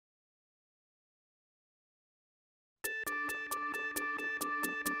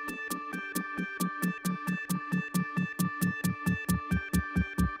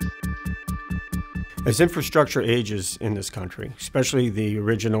As infrastructure ages in this country, especially the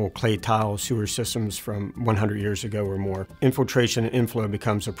original clay tile sewer systems from 100 years ago or more, infiltration and inflow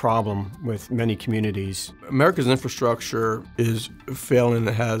becomes a problem with many communities. America's infrastructure is failing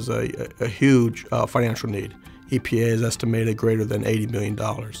and has a huge financial need. EPA has estimated greater than $80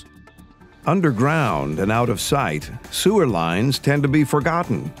 million. Underground and out of sight, sewer lines tend to be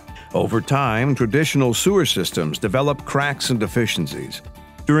forgotten. Over time, traditional sewer systems develop cracks and deficiencies.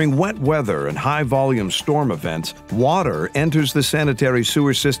 During wet weather and high-volume storm events, water enters the sanitary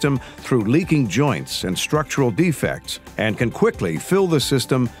sewer system through leaking joints and structural defects and can quickly fill the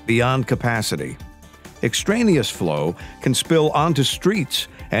system beyond capacity. Extraneous flow can spill onto streets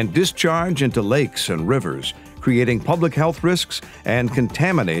and discharge into lakes and rivers, creating public health risks and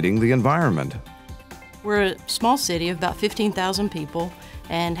contaminating the environment. We're a small city of about 15,000 people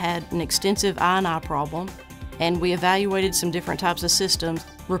and had an extensive I&I problem. And we evaluated some different types of systems,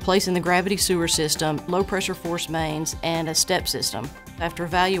 replacing the gravity sewer system, low-pressure force mains, and a step system. After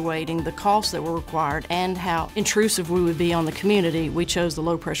evaluating the costs that were required and how intrusive we would be on the community, we chose the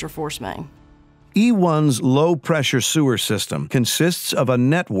low-pressure force main. E1's low-pressure sewer system consists of a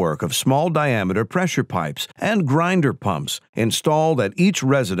network of small-diameter pressure pipes and grinder pumps installed at each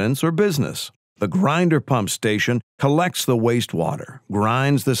residence or business. The grinder pump station collects the wastewater,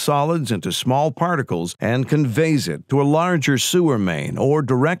 grinds the solids into small particles, and conveys it to a larger sewer main or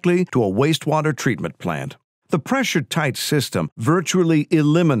directly to a wastewater treatment plant. The pressure-tight system virtually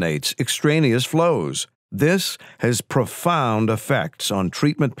eliminates extraneous flows. This has profound effects on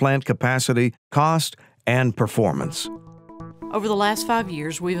treatment plant capacity, cost, and performance. Over the last 5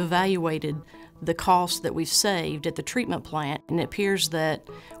 years, we've evaluated the cost that we've saved at the treatment plant, and it appears that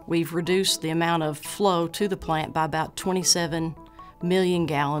we've reduced the amount of flow to the plant by about 27 million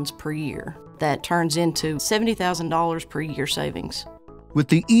gallons per year. That turns into $70,000 per year savings. With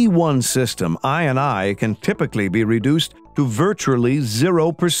the E1 system, I&I can typically be reduced to virtually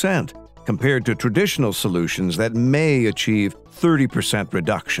 0%, compared to traditional solutions that may achieve 30%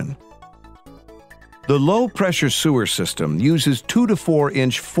 reduction. The low-pressure sewer system uses 2 to 4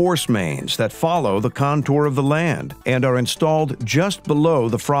 inch force mains that follow the contour of the land and are installed just below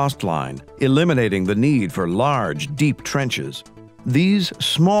the frost line, eliminating the need for large, deep trenches. These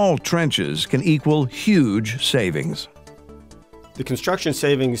small trenches can equal huge savings. The construction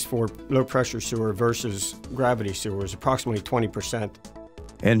savings for low-pressure sewer versus gravity sewer is approximately 20%.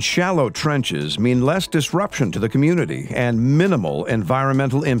 And shallow trenches mean less disruption to the community and minimal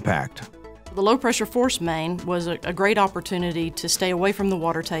environmental impact. The low-pressure force main was a great opportunity to stay away from the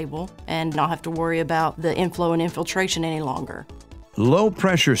water table and not have to worry about the inflow and infiltration any longer.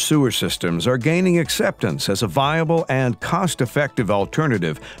 Low-pressure sewer systems are gaining acceptance as a viable and cost-effective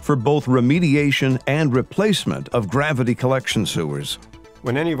alternative for both remediation and replacement of gravity collection sewers.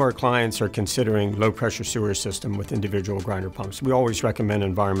 When any of our clients are considering low-pressure sewer system with individual grinder pumps, we always recommend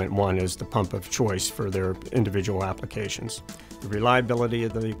Environment One as the pump of choice for their individual applications. The reliability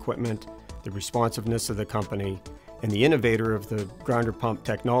of the equipment, the responsiveness of the company, and the innovator of the grinder pump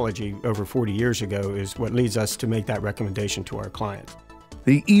technology over 40 years ago is what leads us to make that recommendation to our client.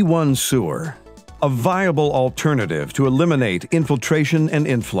 The E1 sewer, a viable alternative to eliminate infiltration and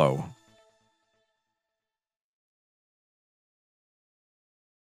inflow.